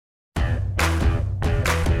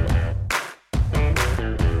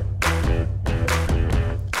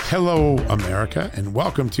Hello, America, and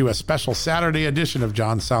welcome to a special Saturday edition of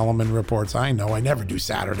John Solomon Reports. I know I never do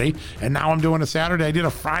Saturday, and now I'm doing a Saturday. I did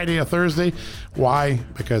a Friday, a Thursday. Why?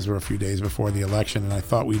 Because we're a few days before the election, and I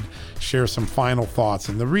thought we'd share some final thoughts.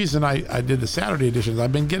 And the reason I did the Saturday edition is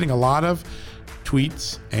I've been getting a lot of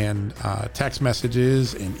tweets and text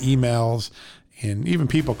messages and emails, and even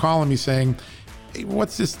people calling me saying, hey,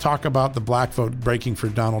 what's this talk about the black vote breaking for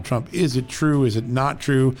Donald Trump? Is it true? Is it not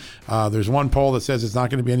true? There's one poll that says it's not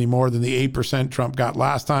going to be any more than the 8% Trump got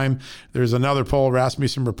last time. There's another poll,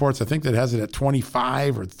 Rasmussen Reports, I think that has it at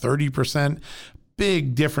 25 or 30%.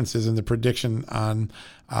 Big differences in the prediction on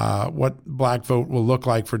what black vote will look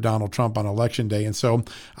like for Donald Trump on Election Day. And so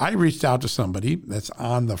I reached out to somebody that's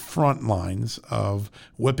on the front lines of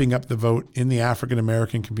whipping up the vote in the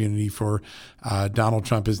African-American community for Donald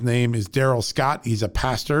Trump. His name is Darrell Scott. He's a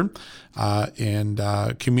pastor and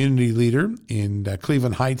community leader in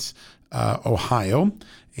Cleveland Heights, Ohio.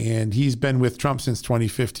 And he's been with Trump since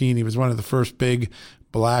 2015. He was one of the first big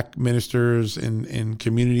black ministers and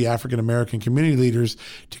community, African-American community leaders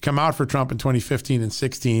to come out for Trump in 2015 and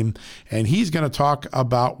 16. And he's going to talk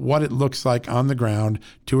about what it looks like on the ground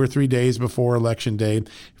 2 or 3 days before Election Day.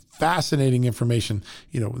 Fascinating information.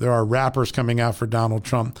 You know, there are rappers coming out for Donald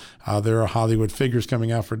Trump. There are Hollywood figures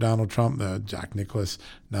coming out for Donald Trump. Jack Nicklaus,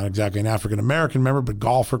 not exactly an African-American member, but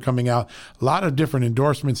golfer coming out. A lot of different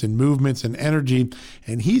endorsements and movements and energy.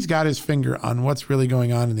 And he's got his finger on what's really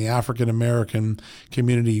going on in the African-American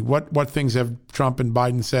community. What things have Trump and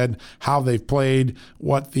Biden said, how they've played,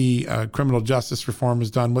 what the criminal justice reform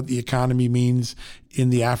has done, what the economy means in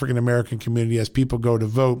the African-American community as people go to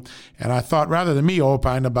vote. And I thought rather than me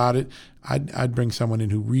opine about it, I'd bring someone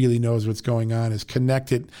in who really knows what's going on, is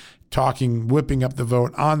connected, talking, whipping up the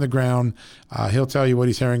vote on the ground. He'll tell you what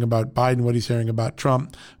he's hearing about Biden, what he's hearing about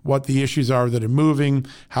Trump, what the issues are that are moving,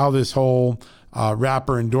 how this whole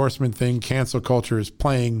rapper endorsement thing, cancel culture, is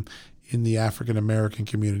playing in the African-American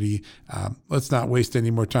community. Let's not waste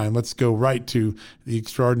any more time. Let's go right to the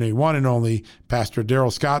extraordinary one and only Pastor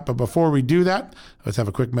Darrell Scott. But before we do that, let's have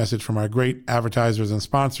a quick message from our great advertisers and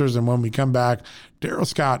sponsors. And when we come back, Darrell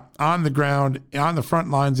Scott on the ground, on the front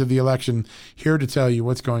lines of the election, here to tell you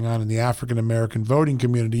what's going on in the African-American voting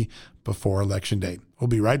community before Election Day. We'll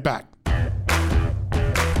be right back.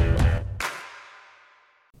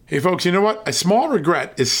 Hey folks, you know what? A small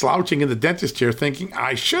regret is slouching in the dentist chair thinking,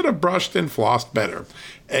 I should have brushed and flossed better.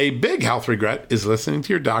 A big health regret is listening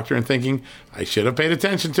to your doctor and thinking, I should have paid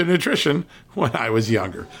attention to nutrition when I was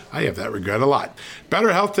younger. I have that regret a lot.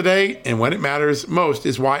 Better health today, and when it matters most,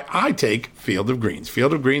 is why I take Field of Greens.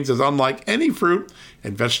 Field of Greens is unlike any fruit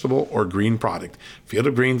and vegetable or green product. Field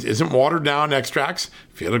of Greens isn't watered down extracts.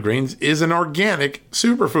 Field of Greens is an organic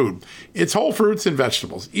superfood. It's whole fruits and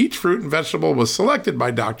vegetables. Each fruit and vegetable was selected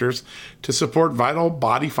by doctors to support vital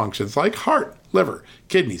body functions like heart, liver,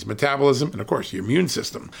 kidneys, metabolism, and of course, your immune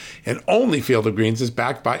system. And only Field of Greens is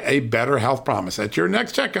backed by a better health promise. At your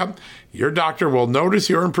next checkup, your doctor will notice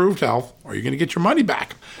your improved health, or you're going to get your money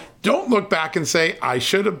back. Don't look back and say, I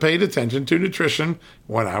should have paid attention to nutrition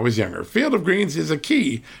when I was younger. Field of Greens is a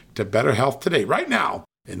key to better health today, right now,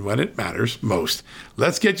 and when it matters most.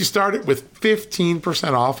 Let's get you started with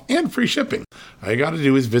 15% off and free shipping. All you got to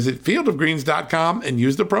do is visit fieldofgreens.com and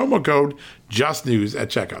use the promo code JUSTNEWS at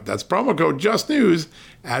checkout. That's promo code JUSTNEWS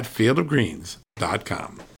at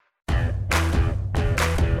fieldofgreens.com.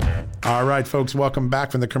 All right, folks, welcome back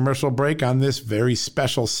from the commercial break on this very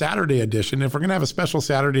special Saturday edition. If we're going to have a special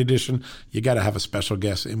Saturday edition, you got to have a special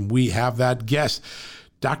guest, and we have that guest.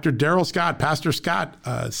 Dr. Darrell Scott, Pastor Scott,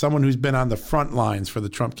 someone who's been on the front lines for the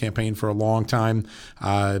Trump campaign for a long time,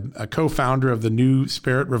 a co-founder of the New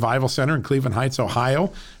Spirit Revival Center in Cleveland Heights,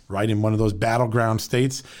 Ohio, right in one of those battleground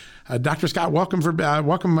states. Dr. Scott, welcome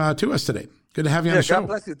to us today. Good to have you on the show. God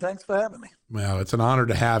bless you. Thanks for having me. Well, it's an honor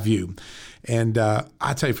to have you. And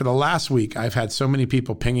I tell you, for the last week, I've had so many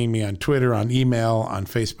people pinging me on Twitter, on email, on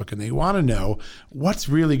Facebook, and they want to know what's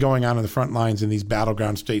really going on in the front lines in these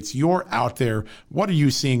battleground states. You're out there. What are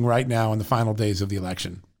you seeing right now in the final days of the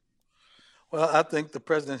election? Well, I think the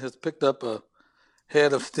president has picked up a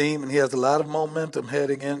head of steam, and he has a lot of momentum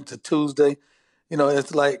heading into Tuesday. You know,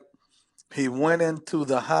 it's like he went into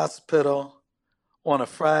the hospital on a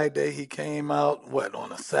Friday. He came out,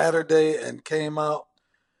 on a Saturday, and came out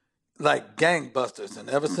like gangbusters. And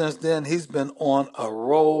ever since then, he's been on a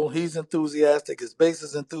roll. He's enthusiastic. His base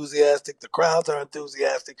is enthusiastic. The crowds are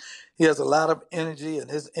enthusiastic. He has a lot of energy,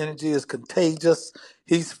 and his energy is contagious.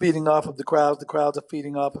 He's feeding off of the crowds. The crowds are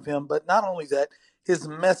feeding off of him. But not only that, his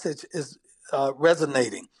message is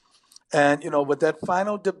resonating. And, you know, with that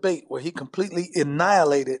final debate where he completely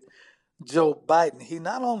annihilated Joe Biden, he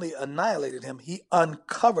not only annihilated him, he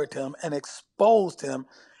uncovered him and exposed him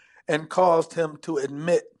and caused him to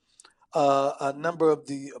admit a number of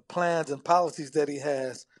the plans and policies that he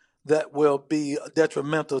has that will be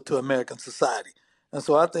detrimental to American society. And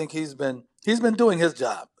so I think he's been doing his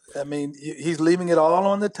job. I mean, he's leaving it all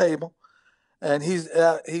on the table, and he's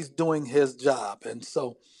doing his job. And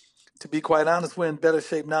so, to be quite honest, we're in better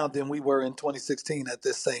shape now than we were in 2016 at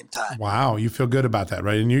this same time. Wow, you feel good about that,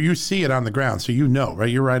 right? And you see it on the ground, so you know, right?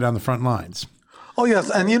 You're right on the front lines. Oh, yes.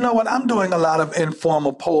 And you know what? I'm doing a lot of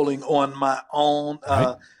informal polling on my own.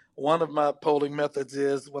 Right. One of my polling methods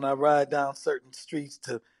is when I ride down certain streets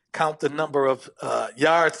to count the number of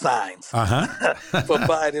yard signs for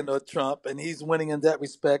Biden or Trump, and he's winning in that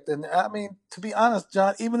respect. And I mean, to be honest,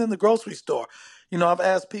 John, even in the grocery store, you know, I've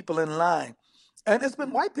asked people in line, and it's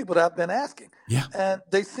been white people that I've been asking. Yeah. And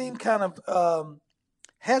they seem kind of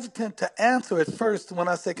hesitant to answer at first when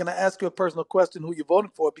I say, can I ask you a personal question who you're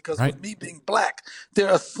voting for? Because with me being black,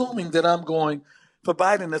 they're assuming that I'm going for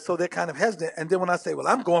Biden, and so they're kind of hesitant. And then when I say, well,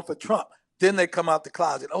 I'm going for Trump, then they come out the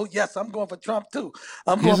closet. Oh, yes, I'm going for Trump, too.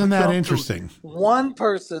 Isn't that interesting? One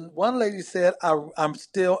lady said, I'm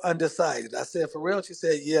still undecided. I said, for real? She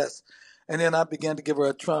said, yes. And then I began to give her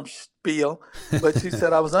a Trump spiel. But she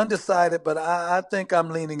said, I was undecided, but I think I'm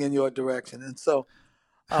leaning in your direction. And so.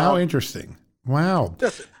 How interesting. Wow.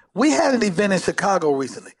 Listen, we had an event in Chicago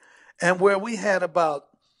recently, and where we had about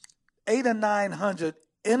 800 or 900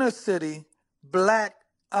 inner city black,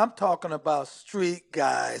 I'm talking about street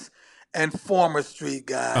guys, and former street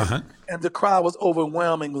guys, and the crowd was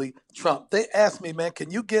overwhelmingly Trump. They asked me, man,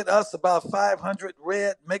 can you get us about 500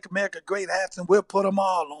 red Make America Great hats, and we'll put them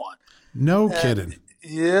all on? No kidding.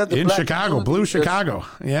 Yeah. In Chicago, blue Chicago.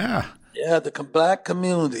 Yeah. Yeah, the black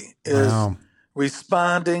community is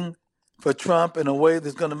responding for Trump in a way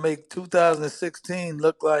that's going to make 2016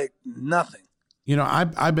 look like nothing. You know,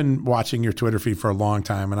 I've been watching your Twitter feed for a long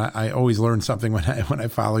time, and I always learn something when I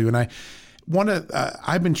follow you. And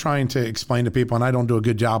I've been trying to explain to people, and I don't do a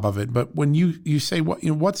good job of it. But when you say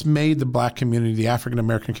what's made the black community, the African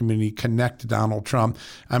American community, connect to Donald Trump,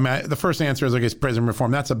 I mean, the first answer is, I guess, prison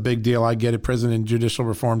reform. That's a big deal. I get it. Prison and judicial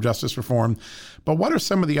reform, justice reform. But what are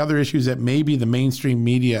some of the other issues that maybe the mainstream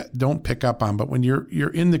media don't pick up on? But when you're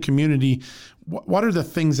in the community, what are the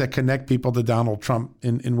things that connect people to Donald Trump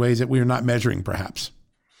in ways that we are not measuring, perhaps?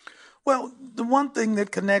 Well, the one thing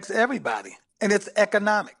that connects everybody, and it's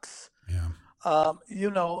economics. Yeah.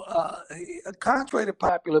 Contrary to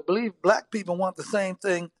popular belief, black people want the same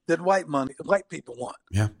thing that white people want.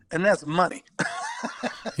 Yeah. And that's money.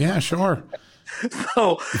 Yeah, sure.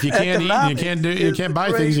 So if you can't eat, you can't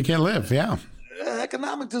buy things, you can't live. Yeah.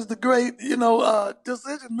 Economics is the great,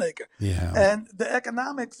 decision maker. Yeah. And the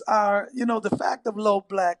economics are, the fact of low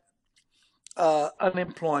black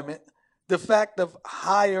unemployment, the fact of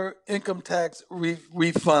higher income tax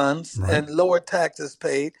refunds and lower taxes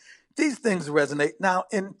paid. These things resonate. Now,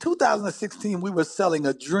 in 2016, we were selling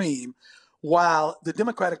a dream while the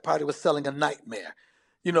Democratic Party was selling a nightmare.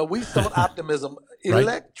 We sold optimism.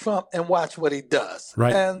 Elect Trump and watch what he does.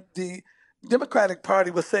 Right. And the Democratic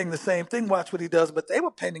Party was saying the same thing, watch what he does, but they were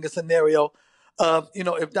painting a scenario of,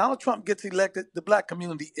 if Donald Trump gets elected, the black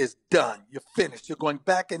community is done. You're finished. You're going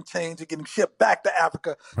back in chains. You're getting shipped back to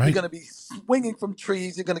Africa. Right. You're going to be swinging from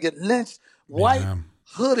trees. You're going to get lynched. White,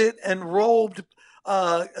 hooded, and robed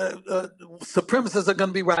supremacists are going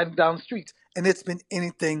to be riding down the streets. And it's been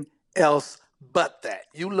anything else but that.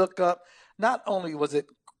 You look up, not only was it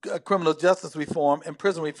criminal justice reform and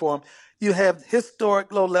prison reform, you have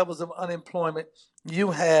historic low levels of unemployment.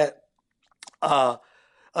 You had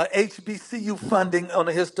HBCU funding on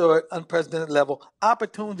a historic, unprecedented level,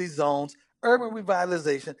 opportunity zones, urban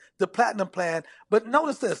revitalization, the Platinum Plan. But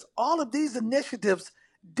notice this, all of these initiatives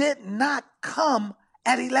did not come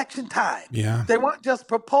at election time. Yeah. They weren't just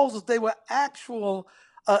proposals. They were actual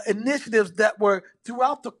initiatives that were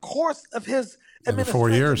throughout the course of his administration. 4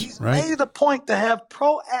 years, He's right? made it a point to have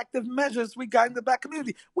proactive measures regarding the black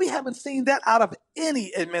community. We haven't seen that out of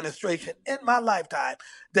any administration in my lifetime,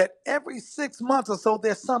 that every 6 months or so,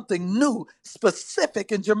 there's something new,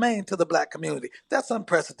 specific and germane to the black community. That's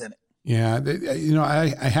unprecedented. Yeah, I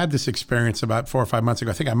had this experience about 4 or 5 months ago.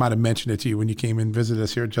 I think I might have mentioned it to you when you came and visited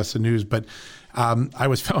us here at Just the News. But I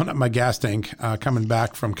was filling up my gas tank coming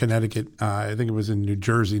back from Connecticut. I think it was in New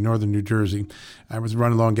Jersey, northern New Jersey. I was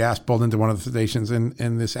running low on gas, pulled into one of the stations,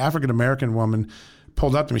 and this African-American woman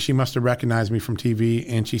pulled up to me. She must have recognized me from TV,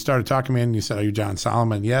 and she started talking to me, and you said, "Are you John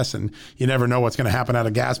Solomon?" Yes. And you never know what's going to happen at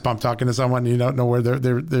a gas pump talking to someone. You don't know where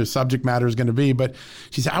their subject matter is going to be. But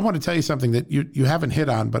she said, "I want to tell you something that you haven't hit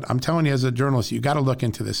on, but I'm telling you as a journalist, you got to look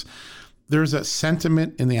into this." there's a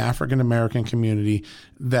sentiment in the African-American community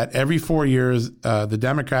that every 4 years, the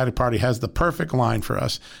Democratic Party has the perfect line for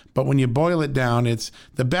us. But when you boil it down, it's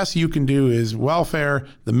the best you can do is welfare,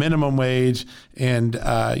 the minimum wage, and,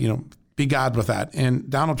 be God with that. And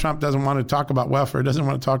Donald Trump doesn't want to talk about welfare, doesn't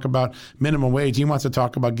want to talk about minimum wage. He wants to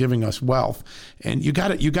talk about giving us wealth. And you got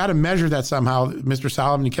to measure that somehow, Mr.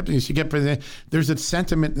 Solomon. There's a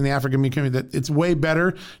sentiment in the African community that it's way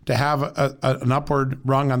better to have an upward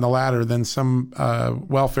rung on the ladder than some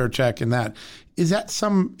welfare check in that. Is that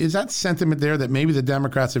sentiment there that maybe the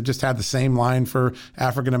Democrats have just had the same line for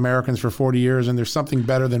African Americans for 40 years, and there's something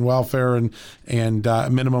better than welfare and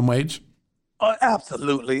minimum wage? Oh,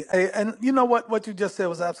 absolutely. And you know what you just said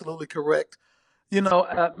was absolutely correct.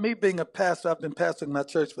 Me being a pastor, I've been pastoring my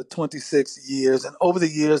church for 26 years. And over the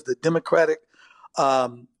years, the Democratic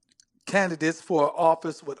candidates for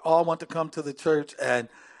office would all want to come to the church, and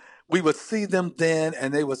we would see them then,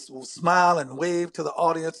 and they would smile and wave to the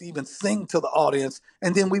audience, even sing to the audience,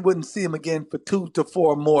 and then we wouldn't see them again for 2 to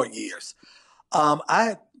 4 more years. I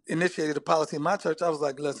had initiated a policy in my church. I was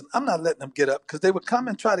like, listen, I'm not letting them get up, because they would come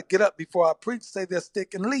and try to get up before I preach, say their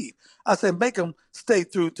stick, and leave. I said, make them stay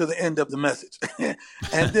through to the end of the message.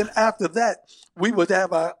 And then after that, we would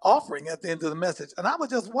have our offering at the end of the message. And I would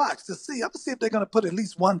just watch to see. I would see if they're going to put at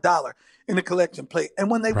least $1 in the collection plate. And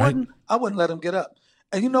when they wouldn't, I wouldn't let them get up.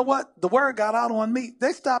 And you know what? The word got out on me.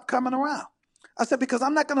 They stopped coming around. I said, because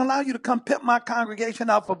I'm not going to allow you to come pimp my congregation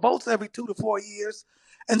out for votes every 2 to 4 years,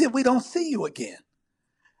 and then we don't see you again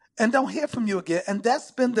and don't hear from you again. And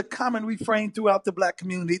that's been the common refrain throughout the Black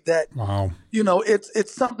community, that, wow,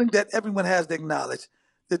 it's something that everyone has to acknowledge.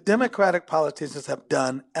 The Democratic politicians have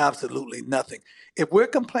done absolutely nothing. If we're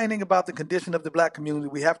complaining about the condition of the Black community,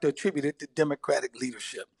 we have to attribute it to Democratic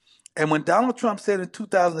leadership. And when Donald Trump said in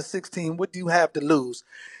 2016, what do you have to lose?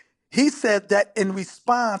 He said that in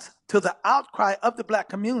response to the outcry of the Black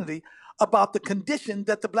community about the condition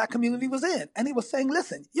that the Black community was in. And he was saying,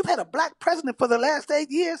 listen, you've had a Black president for the last 8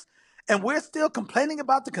 years, and we're still complaining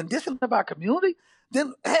about the condition of our community?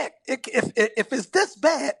 Then, heck, if it's this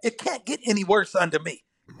bad, it can't get any worse under me.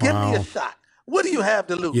 Give me a shot. What do you have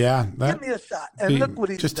to lose? Yeah. Give me a shot. And look what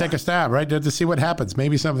he's just done. Take a stab, right? To see what happens.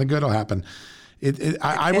 Maybe something good will happen.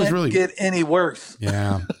 I was really get any worse.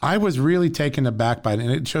 Yeah, I was really taken aback by it, and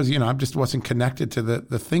it shows. I just wasn't connected to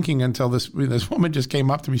the thinking until this woman just came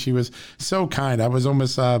up to me. She was so kind. I was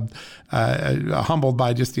almost humbled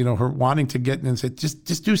by just her wanting to get in and say,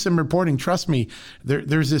 just do some reporting. Trust me.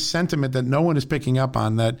 There's this sentiment that no one is picking up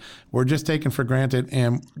on, that we're just taking for granted,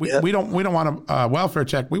 and we don't want a welfare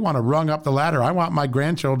check. We want to rung up the ladder. I want my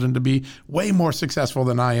grandchildren to be way more successful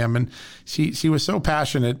than I am. And she was so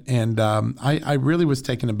passionate, and I really was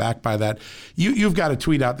taken aback by that. You've got a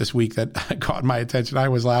tweet out this week that caught my attention. I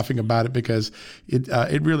was laughing about it because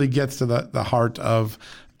it really gets to the heart of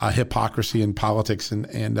hypocrisy in politics.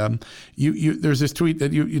 And there's this tweet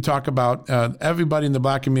that you talk about. Everybody in the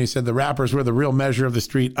Black community said the rappers were the real measure of the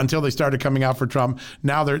street until they started coming out for Trump.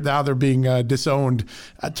 Now they're being disowned.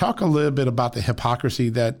 Talk a little bit about the hypocrisy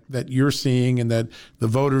that you're seeing and that the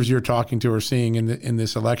voters you're talking to are seeing in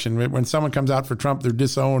this election. When someone comes out for Trump, they're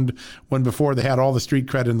disowned when before they had all the street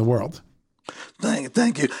cred in the world.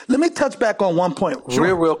 Thank you. Let me touch back on one point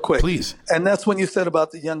real quick. Please. And that's when you said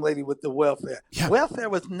about the young lady with the welfare. Yeah. Welfare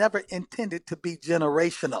was never intended to be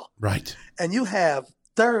generational. Right. And you have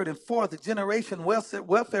third and fourth generation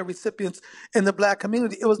welfare recipients in the Black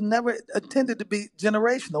community. It was never intended to be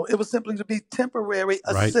generational. It was simply to be temporary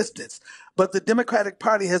assistance. But the Democratic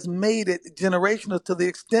Party has made it generational to the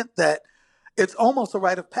extent that it's almost a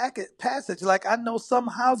rite of passage. Like, I know some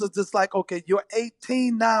houses, it's like, okay, you're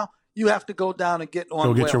 18 now. You have to go down and get on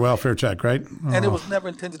Go get your welfare check, right? And it was never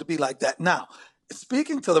intended to be like that. Now,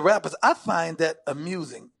 speaking to the rappers, I find that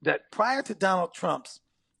amusing that prior to Donald Trump's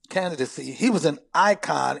candidacy, he was an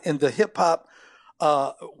icon in the hip hop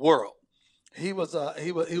world. He was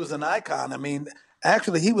an icon. I mean,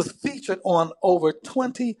 actually, he was featured on over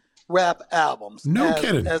 20 rap albums. No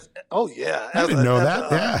kidding. Oh yeah. I didn't know that.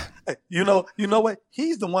 Yeah. You know what?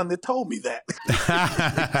 He's the one that told me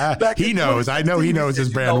that. He knows. I know he knows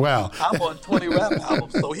his brand well. I'm on 20 rap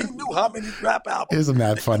albums, so he knew how many rap albums. Isn't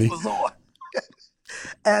that funny? He was on.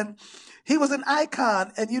 And he was an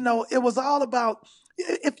icon, and it was all about.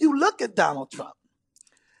 If you look at Donald Trump,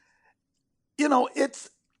 it's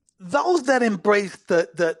those that embrace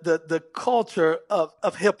the culture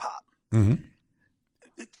of hip hop. Mm-hmm.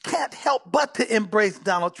 Can't help but to embrace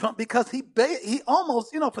Donald Trump because he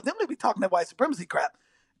almost, for them to be talking that white supremacy crap,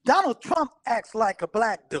 Donald Trump acts like a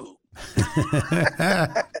Black dude.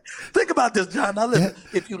 Think about this, John. Now listen,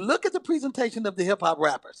 if you look at the presentation of the hip hop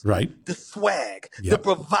rappers, Right. the swag, the Yep.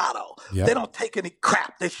 bravado, Yep. they don't take any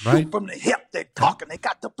crap. They shoot Right. from the hip. They're talking. They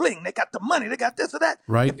got the bling. They got the money. They got this or that.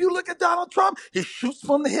 Right. If you look at Donald Trump, he shoots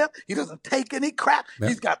from the hip. He doesn't take any crap. Yep.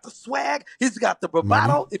 He's got the swag. He's got the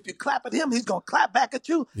bravado. If you clap at him, he's gonna clap back at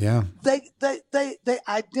you. Yeah. They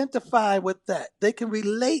identify with that. They can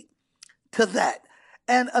relate to that,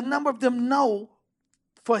 and a number of them know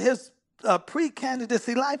for his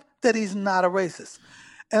pre-candidacy life that he's not a racist.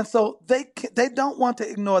 And so they don't want to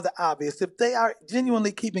ignore the obvious. If they are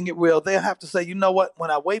genuinely keeping it real, they'll have to say, you know what,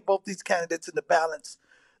 when I weigh both these candidates in the balance,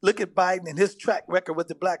 look at Biden and his track record with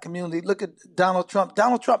the black community. Look at Donald Trump.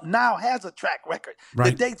 Donald Trump now has a track record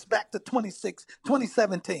that dates back to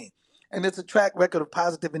 2017. And it's a track record of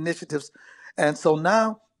positive initiatives. And so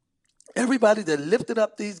now everybody that lifted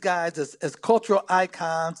up these guys as cultural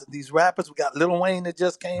icons, and these rappers, we got Lil Wayne that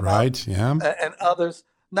just came out, and others.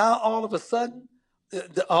 Now all of a sudden,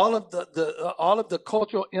 all of the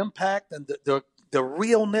cultural impact and the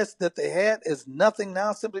realness that they had is nothing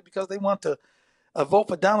now, simply because they want to vote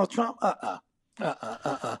for Donald Trump.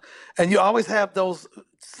 And you always have those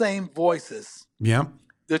same voices. Yeah.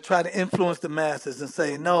 They try to influence the masses and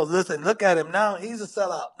say, no, listen, look at him now. He's a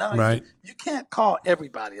sellout. Now you can't call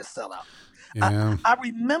everybody a sellout. Yeah. I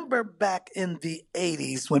remember back in the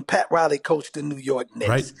 80s when Pat Riley coached the New York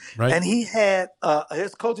Knicks. Right. And he had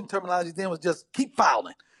his coaching terminology then was just keep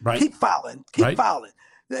fouling. Right. Keep fouling. Keep fouling.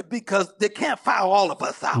 Because they can't foul all of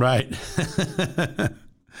us out. Right.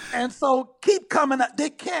 And so keep coming up.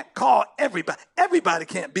 They can't call everybody. Everybody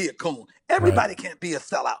can't be a coon. Everybody can't be a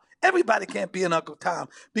sellout. Everybody can't be an Uncle Tom,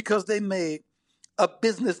 because they made a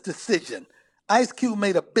business decision. Ice Cube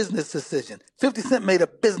made a business decision. 50 Cent made a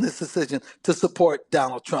business decision to support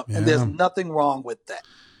Donald Trump. And there's nothing wrong with that.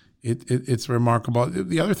 It's remarkable.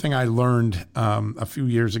 The other thing I learned a few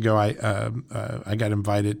years ago, I got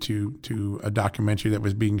invited to a documentary that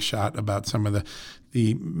was being shot about some of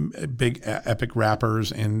the big epic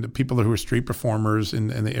rappers and the people who were street performers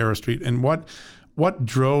in the era street, and what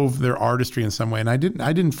drove their artistry in some way. And I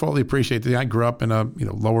didn't fully appreciate that. I grew up in a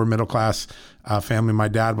lower middle class family. My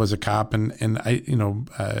dad was a cop, and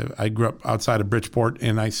I grew up outside of Bridgeport,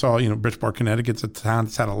 and I saw Bridgeport, Connecticut's a town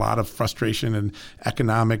that's had a lot of frustration and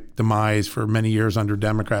economic demise for many years under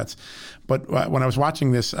Democrats. But when I was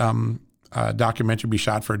watching this documentary be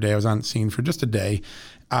shot for a day, I was on scene for just a day.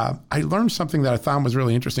 I learned something that I found was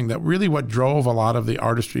really interesting, that really what drove a lot of the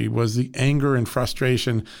artistry was the anger and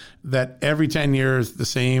frustration that every 10 years the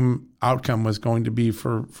same outcome was going to be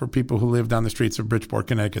for people who lived on the streets of Bridgeport,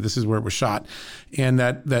 Connecticut. This is where it was shot. And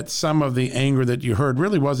that some of the anger that you heard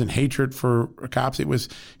really wasn't hatred for cops. It was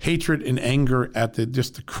hatred and anger at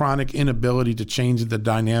the chronic inability to change the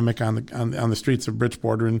dynamic on the streets of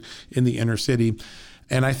Bridgeport or in the inner city.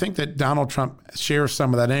 And I think that Donald Trump shares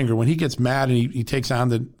some of that anger when he gets mad and he takes on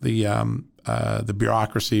the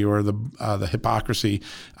bureaucracy or the hypocrisy.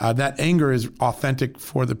 That anger is authentic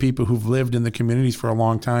for the people who've lived in the communities for a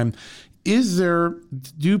long time.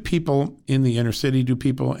 Do people in the inner city, do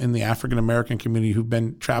people in the African American community who've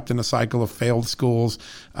been trapped in a cycle of failed schools,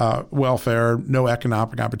 welfare, no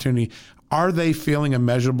economic opportunity, are they feeling a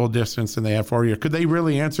measurable distance than they have 4 years? Could they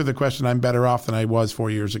really answer the question, I'm better off than I was 4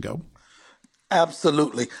 years ago?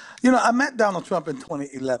 Absolutely. I met Donald Trump in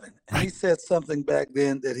 2011, and he said something back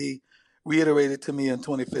then that he reiterated to me in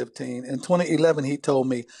 2015. In 2011, he told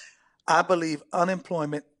me, I believe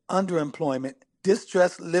unemployment, underemployment,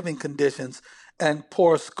 distressed living conditions, and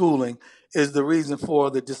poor schooling is the reason for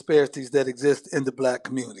the disparities that exist in the black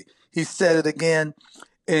community. He said it again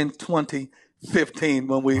in 2015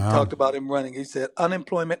 when we talked about him running. He said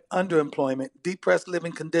unemployment, underemployment, depressed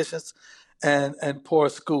living conditions, and poor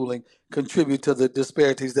schooling contribute to the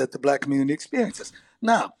disparities that the black community experiences.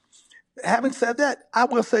 Now, having said that, I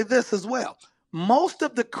will say this as well. Most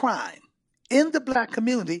of the crime in the black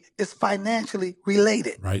community is financially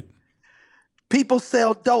related. Right. People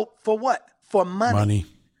sell dope for what? For money.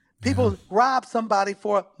 People Yeah. rob somebody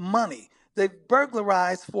for money. They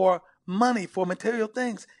burglarize for money, for material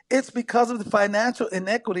things. It's because of the financial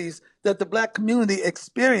inequities that the black community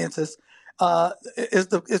experiences is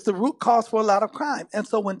the root cause for a lot of crime. And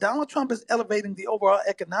so when Donald Trump is elevating the overall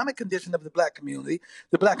economic condition of the black community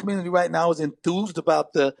right now is enthused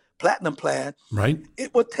about the Platinum Plan. Right.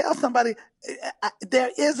 It will tell somebody there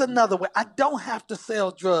is another way. I don't have to sell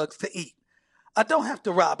drugs to eat. I don't have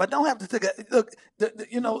to rob. I don't have to take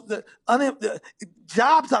the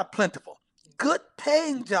jobs are plentiful. Good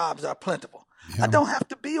paying jobs are plentiful. Yeah. I don't have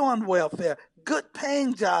to be on welfare. Good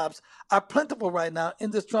paying jobs are plentiful right now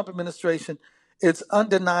in this Trump administration. It's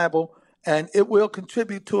undeniable. and it will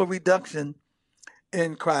contribute to a reduction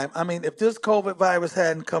in crime. I mean, if this COVID virus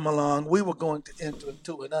hadn't come along, we were going to enter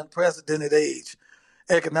into an unprecedented age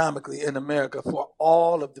economically in America for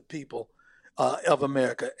all of the people of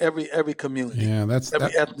America, every community,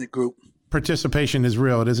 every ethnic group. Participation is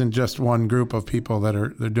real. It isn't just one group of people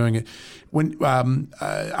that they're doing it. When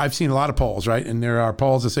I've seen a lot of polls, right? And there are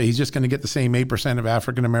polls that say he's just going to get the same 8% of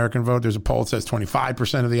African American vote. There's a poll that says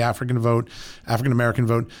 25% of the African American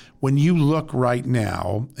vote. When you look right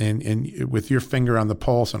now, and with your finger on the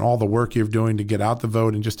pulse and all the work you're doing to get out the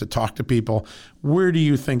vote and just to talk to people, where do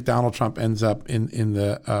you think Donald Trump ends up in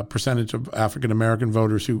the percentage of African American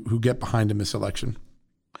voters who get behind him this election?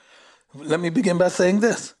 Let me begin by saying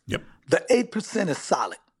this. Yep. The 8% is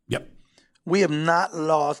solid. Yep. We have not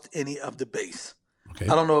lost any of the base. Okay.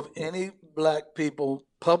 I don't know of any black people,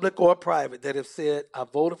 public or private, that have said, I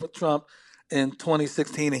voted for Trump in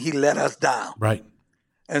 2016 and he let us down. Right.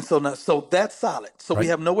 And so that's solid. So we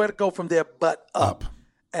have nowhere to go from there but up.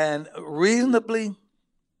 And reasonably,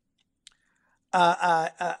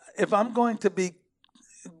 if I'm going to be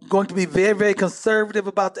very, very conservative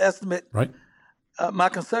about the estimate, right. My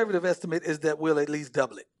conservative estimate is that we'll at least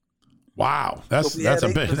double it. Wow, that's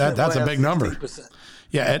a big number.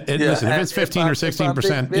 Yeah, listen, if it's 15 or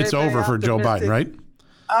 16%, it's over for Joe Biden, right?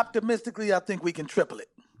 Optimistically, I think we can triple it.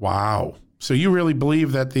 Wow. So you really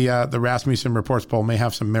believe that the Rasmussen Reports poll may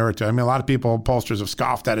have some merit to it? I mean, a lot of people, pollsters, have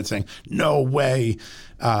scoffed at it, saying no way.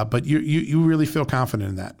 But you really feel confident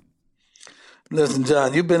in that? Listen,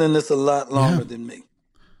 John, you've been in this a lot longer than me.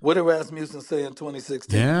 What did Rasmussen say in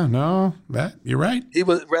 2016? Yeah, no, you're right.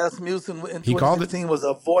 Rasmussen in 2016 was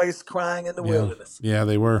a voice crying in the wilderness. Yeah,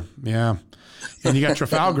 they were. Yeah. And you got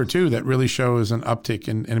Trafalgar, too, that really shows an uptick.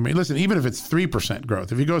 And I mean, listen, even if it's 3%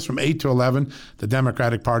 growth, if he goes from 8 to 11, the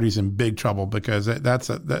Democratic Party's in big trouble because that's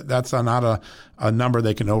not a number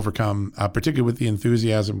they can overcome, particularly with the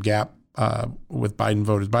enthusiasm gap with Biden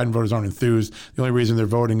voters. Biden voters aren't enthused. The only reason they're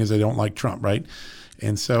voting is they don't like Trump, right?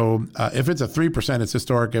 And so if it's a 3%, it's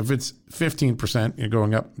historic. If it's 15%, you're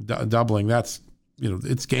going up, doubling, that's,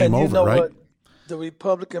 it's game over, right? What? The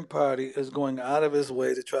Republican Party is going out of its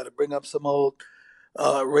way to try to bring up some old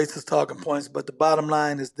racist talking points. But the bottom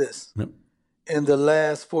line is this. Yep. In the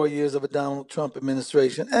last 4 years of a Donald Trump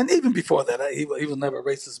administration, and even before that, he was never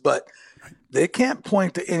racist, but they can't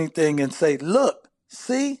point to anything and say, look,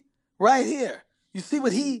 see, right here, you see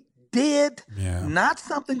what he did, not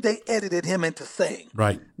something they edited him into saying,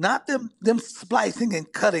 right? Not them splicing and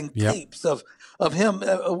cutting tapes of him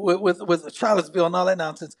with Charlottesville and all that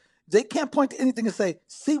nonsense. They can't point to anything and say,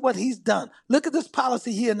 see what he's done. Look at this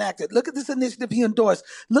policy he enacted. Look at this initiative he endorsed.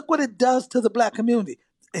 Look what it does to the black community.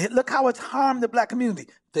 Look how it's harmed the black community.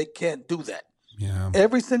 They can't do that. Yeah.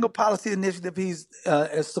 Every single policy initiative he's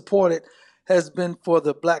supported has been for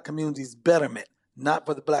the black community's betterment, not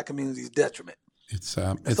for the black community's detriment. It's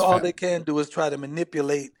all they can do is try to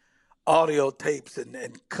manipulate audio tapes and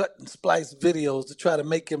cut and splice videos to try to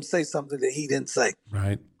make him say something that he didn't say.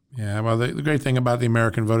 Right. Yeah. Well, the great thing about the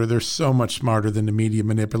American voter, they're so much smarter than the media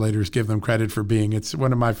manipulators give them credit for being. It's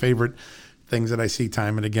one of my favorite things that I see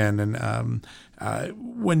time and again. And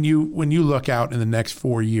when you look out in the next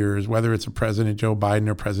 4 years, whether it's a President Joe Biden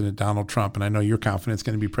or President Donald Trump, and I know you're confident it's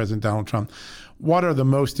going to be President Donald Trump, what are the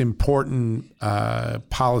most important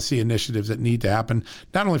policy initiatives that need to happen,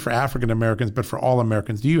 not only for African Americans, but for all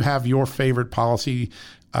Americans? Do you have your favorite policy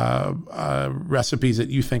recipes that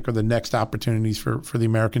you think are the next opportunities for the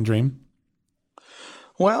American dream?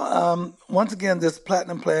 Well, once again, this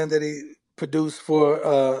platinum plan that he produced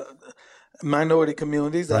for minority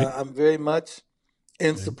communities, right. I'm very much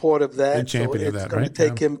in support of that. Big champion of that, right? It's going to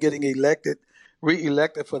take him getting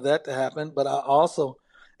reelected for that to happen. But I also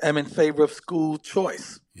am in favor of school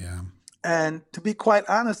choice. Yeah. And to be quite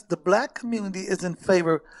honest, the black community is in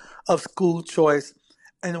favor of school choice.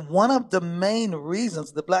 And one of the main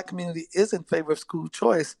reasons the black community is in favor of school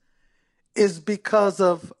choice is because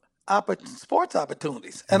of sports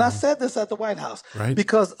opportunities. And I said this at the White House, right.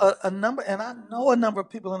 Because I know a number of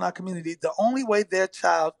people in our community, the only way their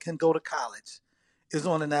child can go to college is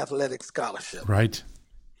on an athletic scholarship. Right.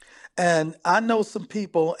 And I know some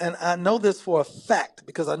people, and I know this for a fact,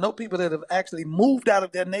 because I know people that have actually moved out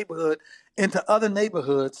of their neighborhood into other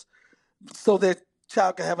neighborhoods so their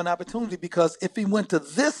child can have an opportunity, because if he went to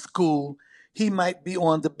this school, he might be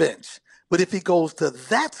on the bench. But if he goes to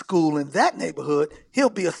that school in that neighborhood, he'll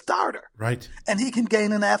be a starter. Right. And he can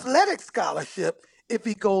gain an athletic scholarship if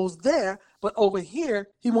he goes there. But over here,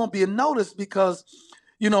 he won't be noticed because,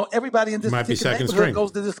 everybody in this particular neighborhood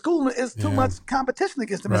goes to the school. It's too much competition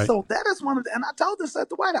against him. Right. And so that is one of the, and I told this at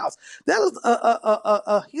the White House, that is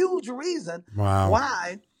a huge reason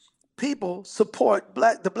why people support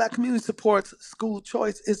the black community supports school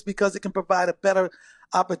choice is because it can provide a better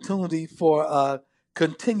opportunity for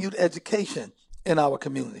continued education in our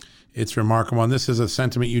community. It's remarkable. And this is a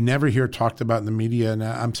sentiment you never hear talked about in the media. And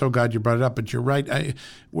I'm so glad you brought it up. But you're right. The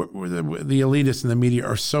elitists in the media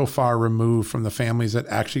are so far removed from the families that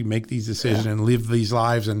actually make these decisions and live these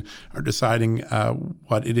lives and are deciding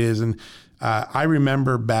what it is. And I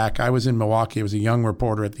remember back, I was in Milwaukee. I was a young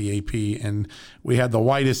reporter at the AP, and we had the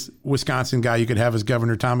whitest Wisconsin guy you could have as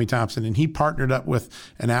Governor, Tommy Thompson, and he partnered up with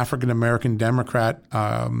an African-American Democrat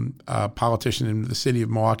politician in the city of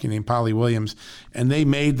Milwaukee named Polly Williams, and they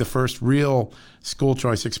made the first real school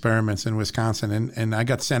choice experiments in Wisconsin. And I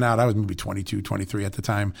got sent out, I was maybe 22, 23 at the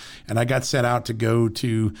time, and I got sent out to go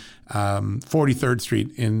to 43rd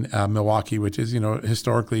Street in Milwaukee, which is,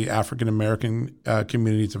 historically African-American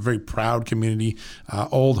community. It's a very proud community,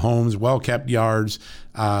 old homes, well-kept yards,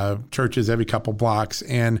 churches every couple blocks.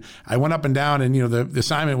 And I went up and down, and, the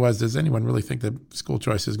assignment was, does anyone really think that school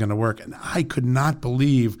choice is going to work? And I could not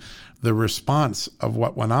believe the response of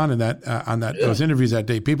what went on in those interviews that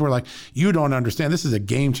day. People were like, you don't understand. This is a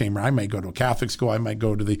game changer. I might go to a Catholic school. I might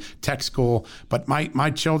go to the tech school, but my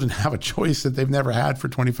children have a choice that they've never had for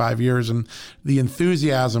 25 years. And the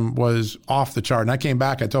enthusiasm was off the chart. And I came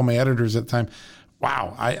back, I told my editors at the time,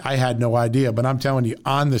 wow, I had no idea, but I'm telling you,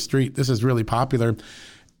 on the street, this is really popular.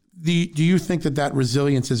 Do you think that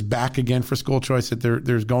resilience is back again for school choice, that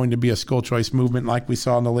there's going to be a school choice movement like we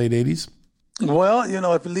saw in the late 80s? Well,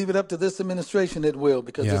 if you leave it up to this administration, it will,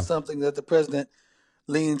 because it's something that the president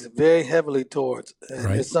leans very heavily towards.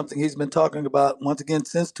 And it's something he's been talking about, once again,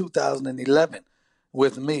 since 2011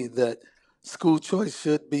 with me, that school choice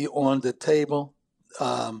should be on the table.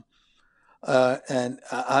 And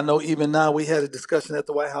I know even now, we had a discussion at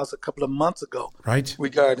the White House a couple of months ago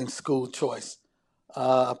regarding school choice.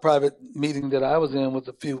 A private meeting that I was in with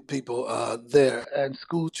a few people there. And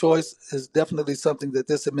school choice is definitely something that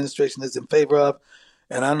this administration is in favor of.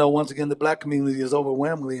 And I know, once again, the black community is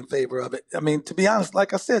overwhelmingly in favor of it. I mean, to be honest,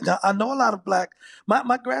 like I said, I know a lot of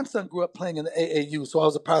my grandson grew up playing in the AAU, so I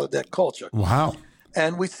was a part of that culture. Wow.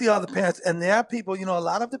 And we see all the parents, and there are people, a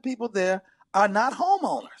lot of the people there are not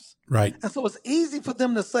homeowners. Right. And so it's easy for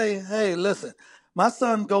them to say, hey, listen, my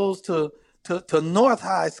son goes to North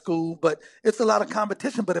High School, but it's a lot of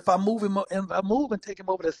competition. But if I move and take him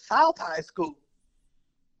over to South High School,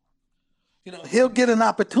 he'll get an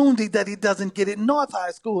opportunity that he doesn't get at North High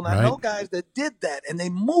School. And I know guys that did that, and they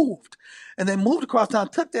moved across town,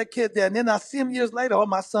 took their kid there, and then I see him years later. Oh,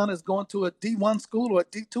 my son is going to a D1 school or a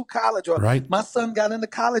D2 college, or my son got into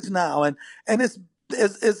college now, and it's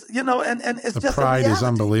and it's the just pride is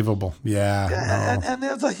unbelievable. And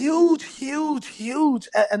there's a huge,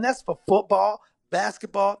 and that's for football,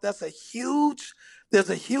 basketball. There's a huge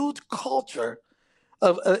culture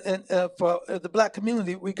of for the black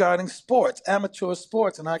community regarding sports, amateur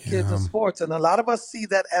sports, and our kids in sports. And a lot of us see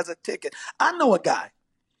that as a ticket. I know a guy,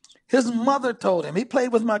 his mother told him, he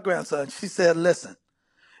played with my grandson. She said, listen,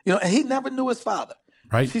 and he never knew his father.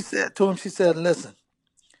 Right. She said to him, listen,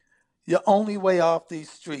 your only way off these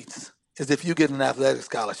streets is if you get an athletic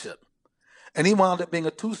scholarship. And he wound up being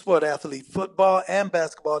a two-sport athlete, football and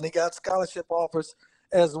basketball, and he got scholarship offers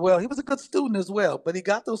as well. He was a good student as well, but he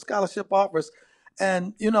got those scholarship offers.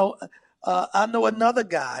 And, I know another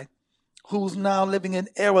guy who's now living in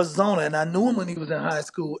Arizona, and I knew him when he was in high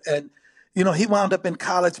school. And, he wound up in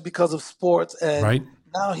college because of sports. And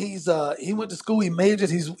now he went to school, he majored,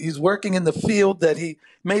 he's working in the field that he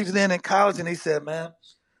majored in college. And he said, man,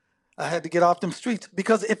 I had to get off them streets,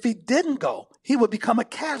 because if he didn't go, he would become a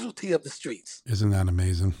casualty of the streets. Isn't that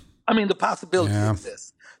amazing? I mean, the possibility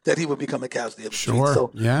exists that he would become a casualty of the streets.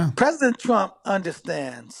 So President Trump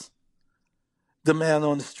understands the man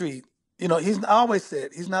on the street. He's always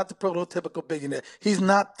said he's not the prototypical billionaire. He's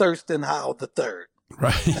not Thurston Howell III.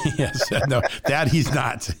 Right. Yes. No, that he's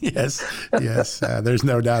not. Yes. Yes. There's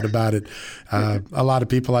no doubt about it. A lot of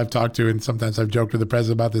people I've talked to, and sometimes I've joked with the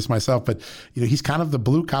president about this myself, but he's kind of the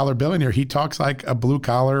blue collar billionaire. He talks like a blue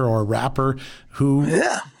collar or a rapper who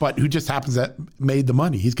just happens to made the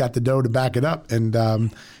money. He's got the dough to back it up.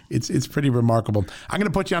 And, it's pretty remarkable. I'm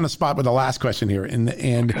going to put you on the spot with the last question here.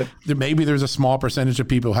 And maybe there's a small percentage of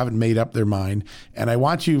people who haven't made up their mind. And I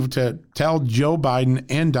want you to tell Joe Biden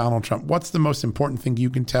and Donald Trump, what's the most important thing you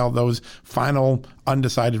can tell those final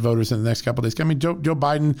undecided voters in the next couple of days? I mean, Joe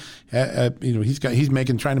Biden, he's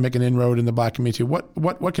trying to make an inroad in the black community.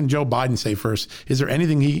 What can Joe Biden say first? Is there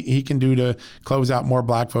anything he can do to close out more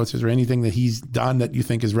black votes? Is there anything that he's done that you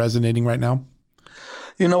think is resonating right now?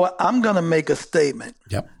 You know what? I'm going to make a statement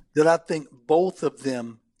that I think both of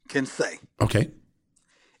them can say. Okay.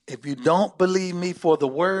 if you don't believe me for the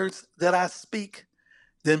words that I speak,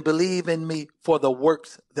 then believe in me for the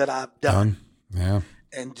works that I've done. Yeah.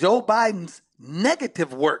 And Joe Biden's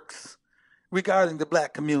negative works regarding the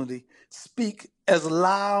black community speak as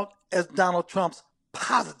loud as Donald Trump's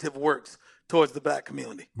positive works towards the black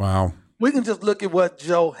community. Wow. We can just look at what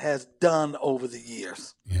Joe has done over the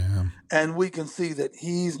years. Yeah. And we can see that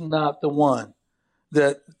he's not the one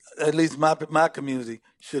that at least my community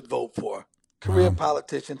should vote for. Career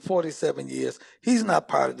politician, 47 years. He's not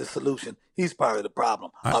part of the solution. He's part of the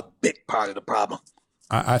problem, a big part of the problem.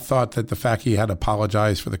 I thought that the fact he had to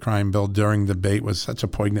apologize for the crime bill during the debate was such a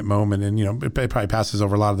poignant moment. And, it probably passes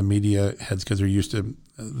over a lot of the media heads because they're used to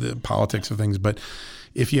the politics of things. But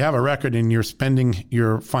if you have a record and you're spending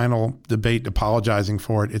your final debate apologizing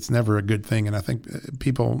for it, it's never a good thing. And I think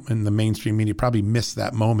people in the mainstream media probably miss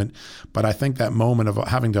that moment. But I think that moment of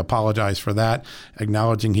having to apologize for that,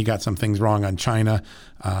 acknowledging he got some things wrong on China,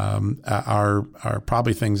 are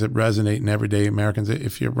probably things that resonate in everyday Americans.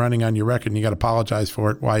 If you're running on your record and you got to apologize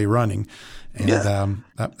for it while you're running, and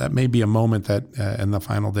that may be a moment that in the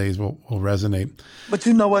final days will resonate. But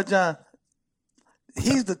you know what, John?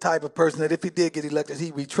 He's the type of person that if he did get elected,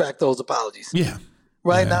 he'd retract those apologies. Yeah.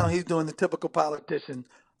 Right now, he's doing the typical politician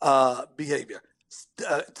behavior.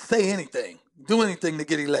 Say anything, do anything to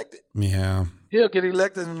get elected. Yeah. He'll get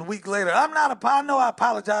elected, and a week later, I know I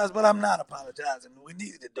apologize, but I'm not apologizing. We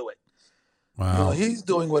needed to do it. Wow. He's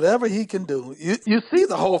doing whatever he can do. You see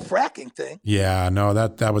the whole fracking thing. Yeah, no,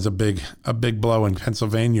 that was a big blow in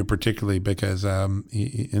Pennsylvania, particularly because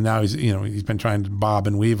and now he's been trying to bob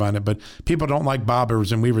and weave on it, but people don't like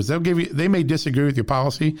bobbers and weavers. They may disagree with your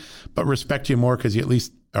policy, but respect you more because you at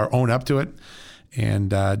least are own up to it.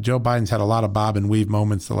 And Joe Biden's had a lot of bob and weave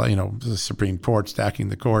moments. The Supreme Court stacking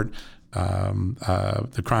the court,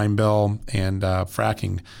 the crime bill, and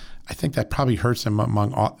fracking. I think that probably hurts him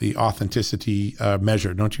among the authenticity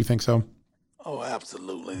measure. Don't you think so? Oh,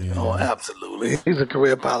 absolutely. Yeah. Oh, absolutely. He's a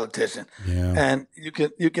career politician. Yeah. And you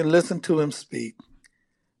can listen to him speak,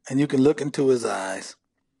 and you can look into his eyes.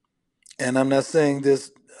 And I'm not saying this.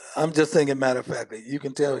 I'm just saying it matter of fact. You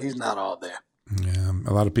can tell he's not all there. Yeah.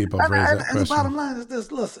 A lot of people have raised that question. And the bottom line is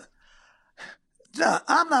this. Listen, John,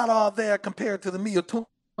 I'm not all there compared to the me of 20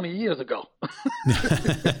 years ago.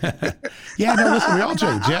 Yeah, no, listen, we all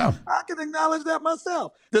change, yeah. I can acknowledge that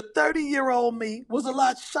myself. The 30-year-old me was a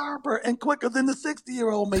lot sharper and quicker than the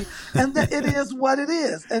 60-year-old me, and that it is what it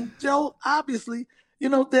is. And Joe, obviously,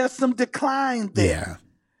 there's some decline there.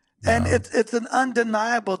 Yeah. And it's an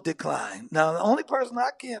undeniable decline. Now, the only person I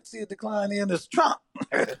can't see a decline in is Trump.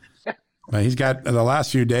 He's got the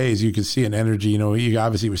last few days. You can see an energy. He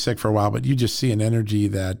obviously was sick for a while, but you just see an energy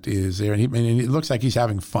that is there, and it looks like he's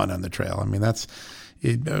having fun on the trail. I mean, that's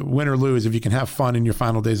win or lose. If you can have fun in your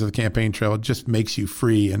final days of the campaign trail, it just makes you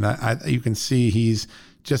free. And you can see he's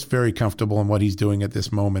just very comfortable in what he's doing at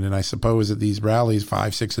this moment. And I suppose that these rallies,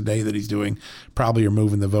 5-6 a day that he's doing, probably are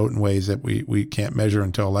moving the vote in ways that we can't measure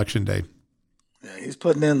until Election Day. Yeah, he's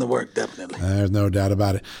putting in the work, definitely. There's no doubt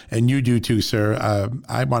about it. And you do too, sir.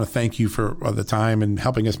 I want to thank you for the time and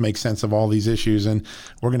helping us make sense of all these issues. And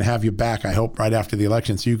we're going to have you back, I hope, right after the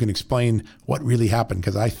election so you can explain what really happened,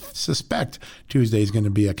 because I suspect Tuesday is going to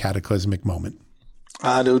be a cataclysmic moment.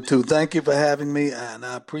 I do too. Thank you for having me, and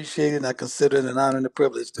I appreciate it. And I consider it an honor and a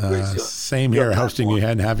privilege to grace you. Same here, hosting you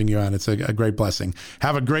and having you on. It's a great blessing.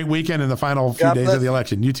 Have a great weekend in the final few days of the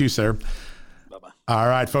election. You too, sir. All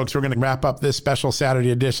right, folks, we're going to wrap up this special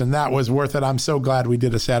Saturday edition. That was worth it. I'm so glad we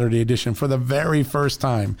did a Saturday edition for the very first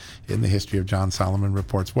time in the history of John Solomon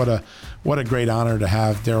Reports. What a great honor to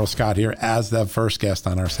have Daryl Scott here as the first guest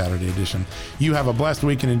on our Saturday edition. You have a blessed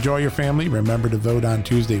week and enjoy your family. Remember to vote on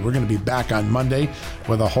Tuesday. We're going to be back on Monday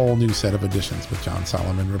with a whole new set of editions with John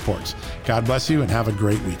Solomon Reports. God bless you and have a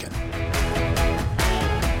great weekend.